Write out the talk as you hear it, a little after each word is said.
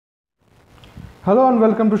Hello and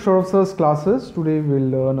welcome to Saurav Sir's classes. Today we'll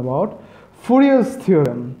learn about Fourier's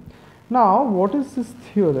theorem. Now, what is this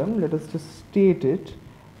theorem? Let us just state it.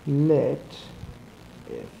 Let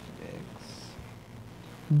fx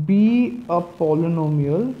be a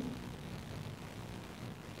polynomial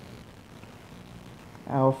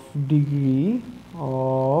of degree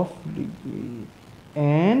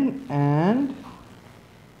n and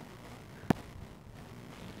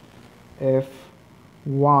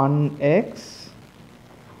f1x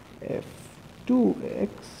f2x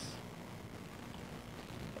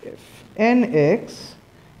fnx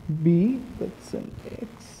b, that's an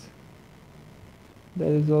x,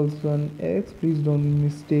 there is also an x, please don't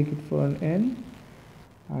mistake it for an n,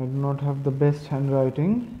 I do not have the best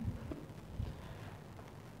handwriting.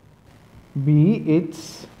 b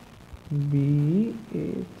its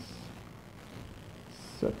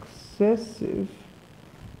successive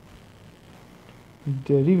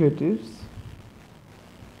derivatives,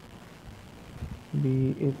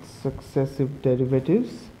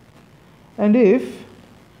 and if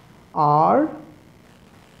R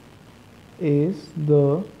is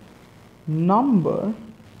the number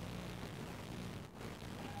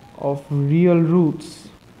of real roots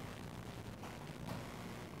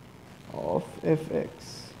of fx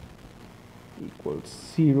equals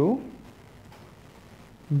 0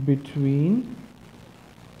 between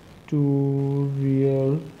two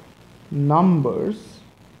real numbers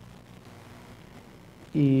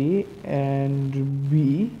a and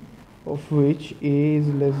b, of which a is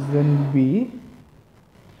less than b,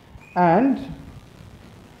 and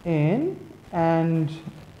n and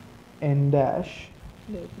n dash,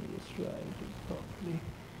 let me just write it properly,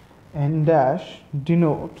 n dash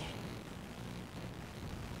denote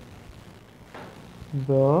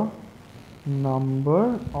the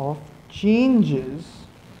number of changes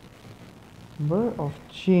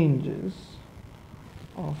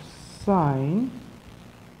of sign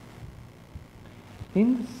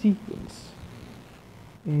in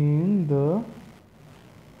the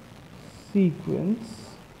sequence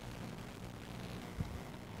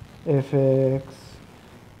fx,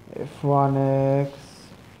 f1x,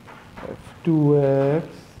 f2x,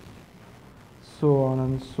 so on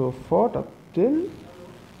and so forth up till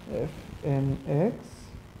fnx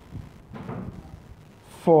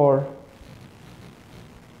for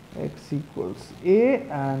x equals a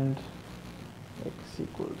and x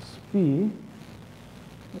equals b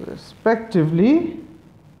respectively,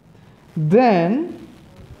 then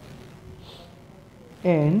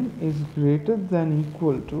n is greater than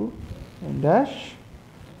equal to n dash,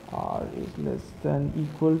 r is less than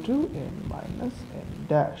equal to n minus n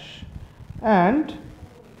dash, and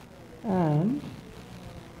n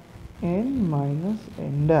minus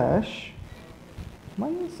n dash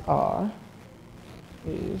minus r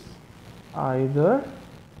is either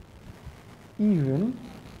even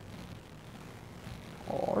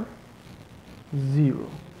or 0.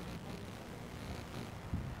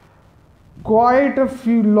 Quite a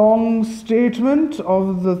few long statement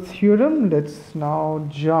of the theorem. Let's now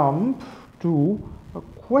jump to a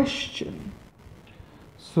question.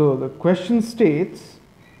 So the question states,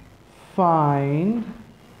 find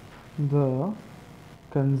the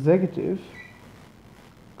consecutive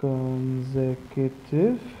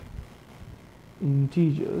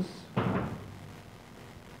integers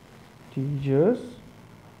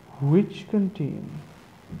which contain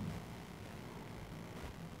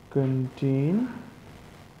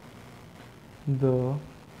the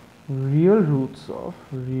real roots of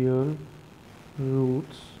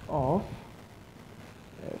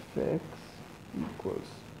fx equals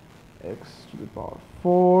x to the power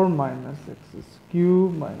 4 minus x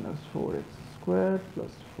cubed minus 4x squared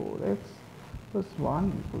plus 4x plus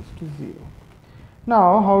 1 equals to 0.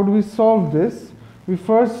 Now, how do we solve this? We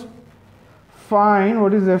first find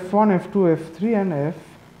what is f1, f2, f3 and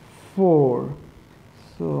f4.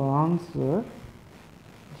 So answer,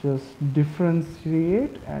 just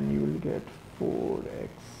differentiate and you will get 4x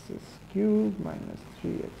cubed minus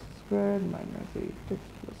 3x squared minus 8x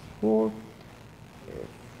plus 4.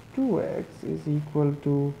 f2x is equal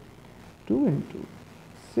to 2 into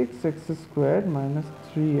 6x squared minus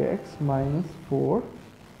 3x minus 4.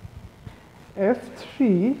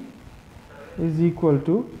 f3 is equal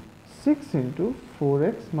to 6 into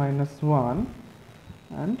 4x minus 1,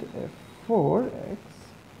 and f4x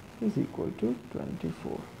is equal to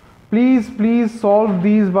 24. Please solve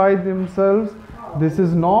these by themselves. This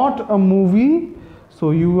is not a movie,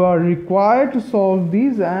 so you are required to solve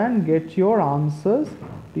these and get your answers.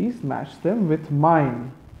 Please match them with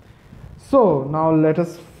mine. So now let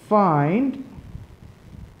us find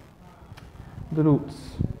the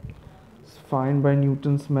roots. find by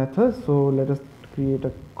Newton's method. So let us create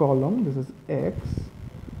a column. This is x,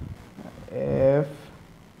 f,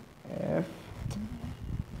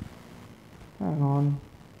 hang on,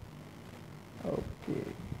 okay,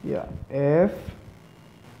 yeah,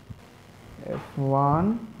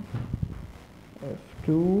 f1,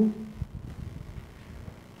 f2,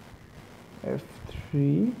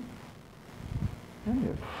 f3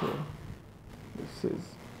 and f4. This is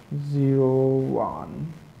 0,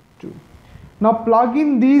 1, 2. Now plug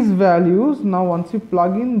in these values. Now once you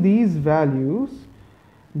plug in these values,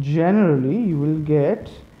 generally you will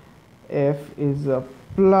get f is a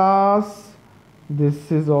plus,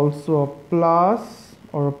 this is also a plus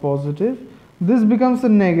or a positive, this becomes a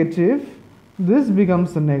negative, this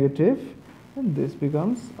becomes a negative, and this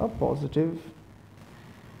becomes a positive.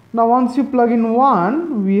 Now once you plug in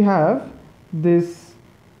 1, we have this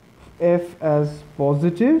f as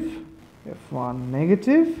positive, f1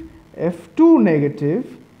 negative, f2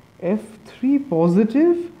 negative, f3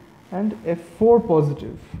 positive, and f4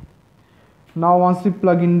 positive. Now once we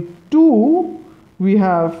plug in 2, we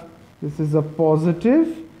have this is a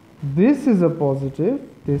positive, this is a positive,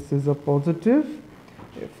 this is a positive,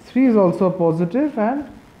 f3 is also a positive, and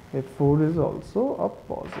f4 is also a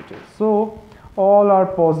positive. So all are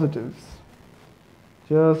positives.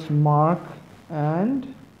 Just mark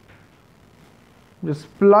and just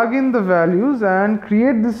plug in the values and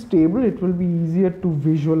create this table. It will be easier to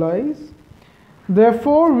visualize.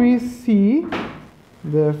 Therefore we see,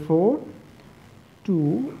 therefore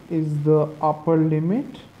 2 is the upper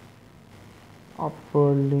limit of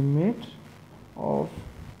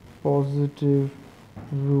positive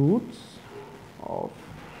roots of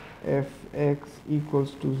fx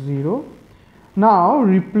equals to 0. Now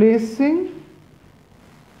replace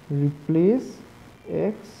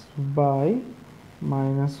x by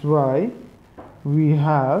minus y, we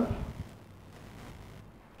have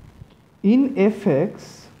in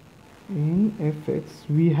fx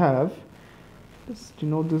we have, let's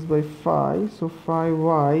denote this by phi. So phi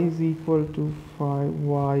y is equal to phi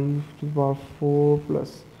y to the power 4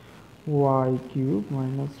 plus y cube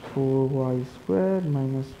minus 4y squared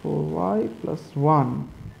minus 4y plus 1.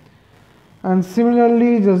 And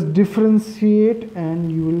similarly just differentiate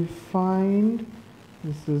and you will find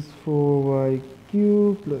this is 4y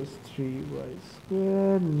cube plus 3y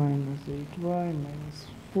squared minus 8y minus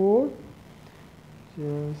 4.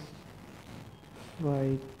 Just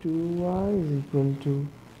phi 2y is equal to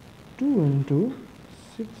 2 into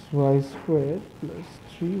 6y squared plus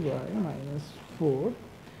 3y minus 4,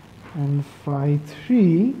 and phi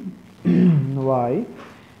 3y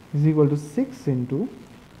is equal to 6 into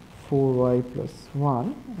 4y plus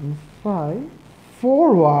 1, and phi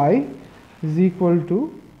 4y is equal to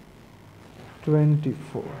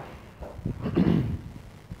 24.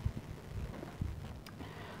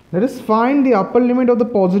 Let us find the upper limit of the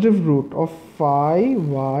positive root of phi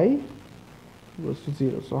y equals to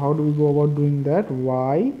 0. So how do we go about doing that?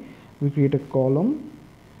 Y, we create a column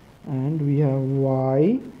and we have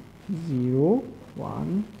y 0,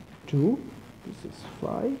 1, 2. This is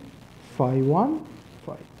phi, phi 1,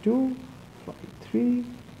 phi 2, phi 3,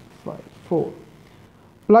 phi 4.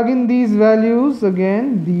 Plug in these values,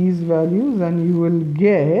 again these values, and you will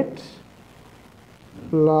get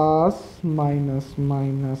plus minus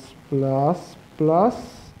minus plus plus.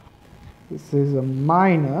 This is a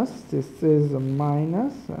minus, this is a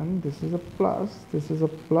minus, and this is a plus, this is a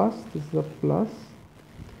plus, this is a plus,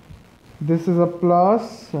 this is a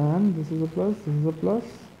plus, and this is a plus, this is a plus,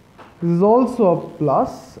 this is also a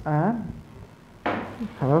plus, and we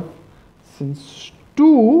have since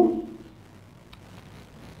 2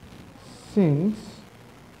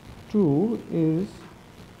 is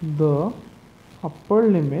the upper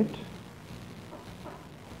limit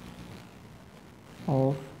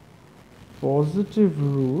of positive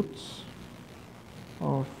roots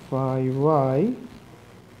of phi y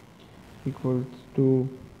equals to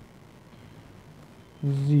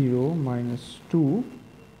 0 minus 2.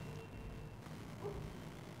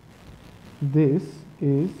 This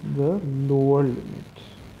is the lower limit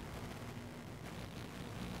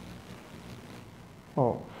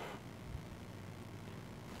of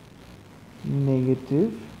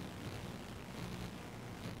negative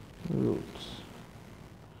roots.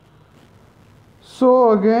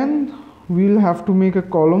 So again we'll have to make a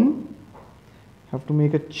column, have to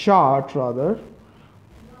make a chart rather,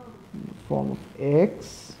 in the form of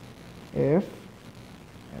x, f,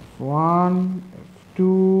 f1,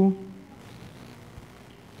 f2,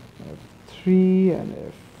 f3 and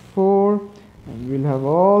f4, and we'll have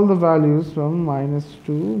all the values from minus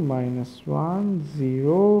 2, minus 1,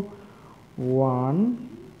 0, 1,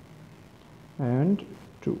 and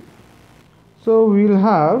 2. So we'll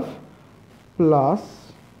have plus,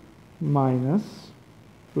 minus,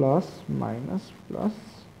 plus, minus, plus.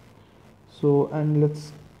 So, and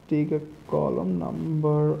let's take a column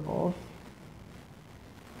number of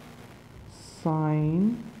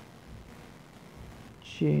sign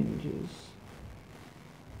changes.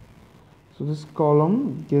 So this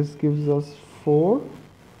column gives us 4,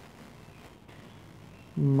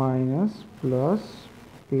 minus, plus,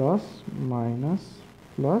 plus, minus,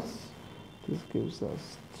 plus. This gives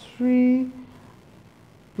us 3,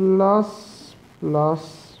 plus,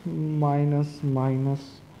 plus, minus,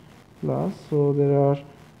 minus, plus. So there are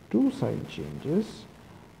 2 sign changes,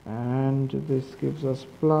 and this gives us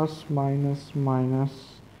plus, minus,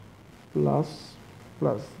 minus, plus,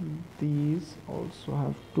 plus. These also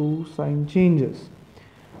have 2 sign changes,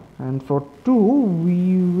 and for 2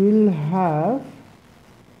 we will have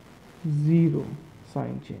 0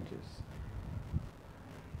 sign changes.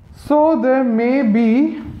 So there may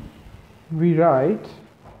be, we write,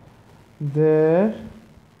 there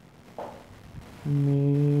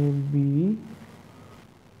may be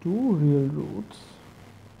 2 real roots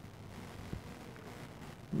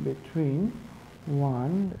between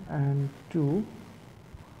 1 and 2,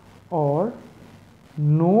 or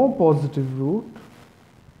no positive root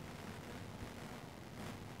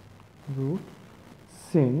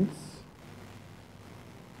since,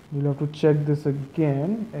 we'll have to check this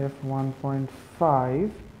again, f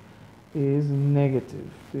 1.5 is negative.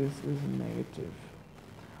 This is negative.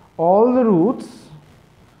 All the roots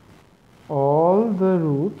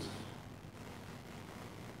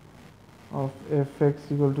of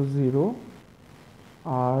fx equal to 0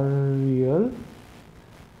 are real,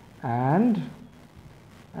 and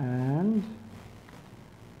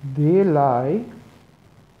they lie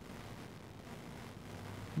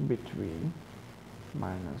between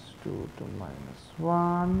 -2 to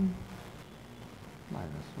 -1,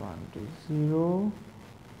 -1 to 0,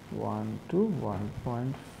 1 to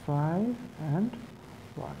 1.5, and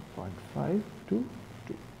 1.5 to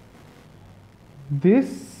 2. This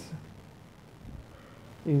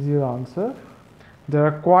is your answer. There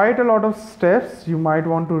are quite a lot of steps. You might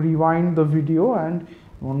want to rewind the video and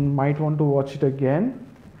one might want to watch it again.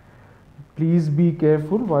 Please be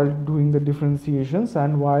careful while doing the differentiations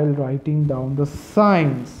and while writing down the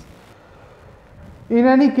signs. In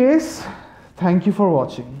any case, thank you for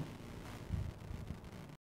watching.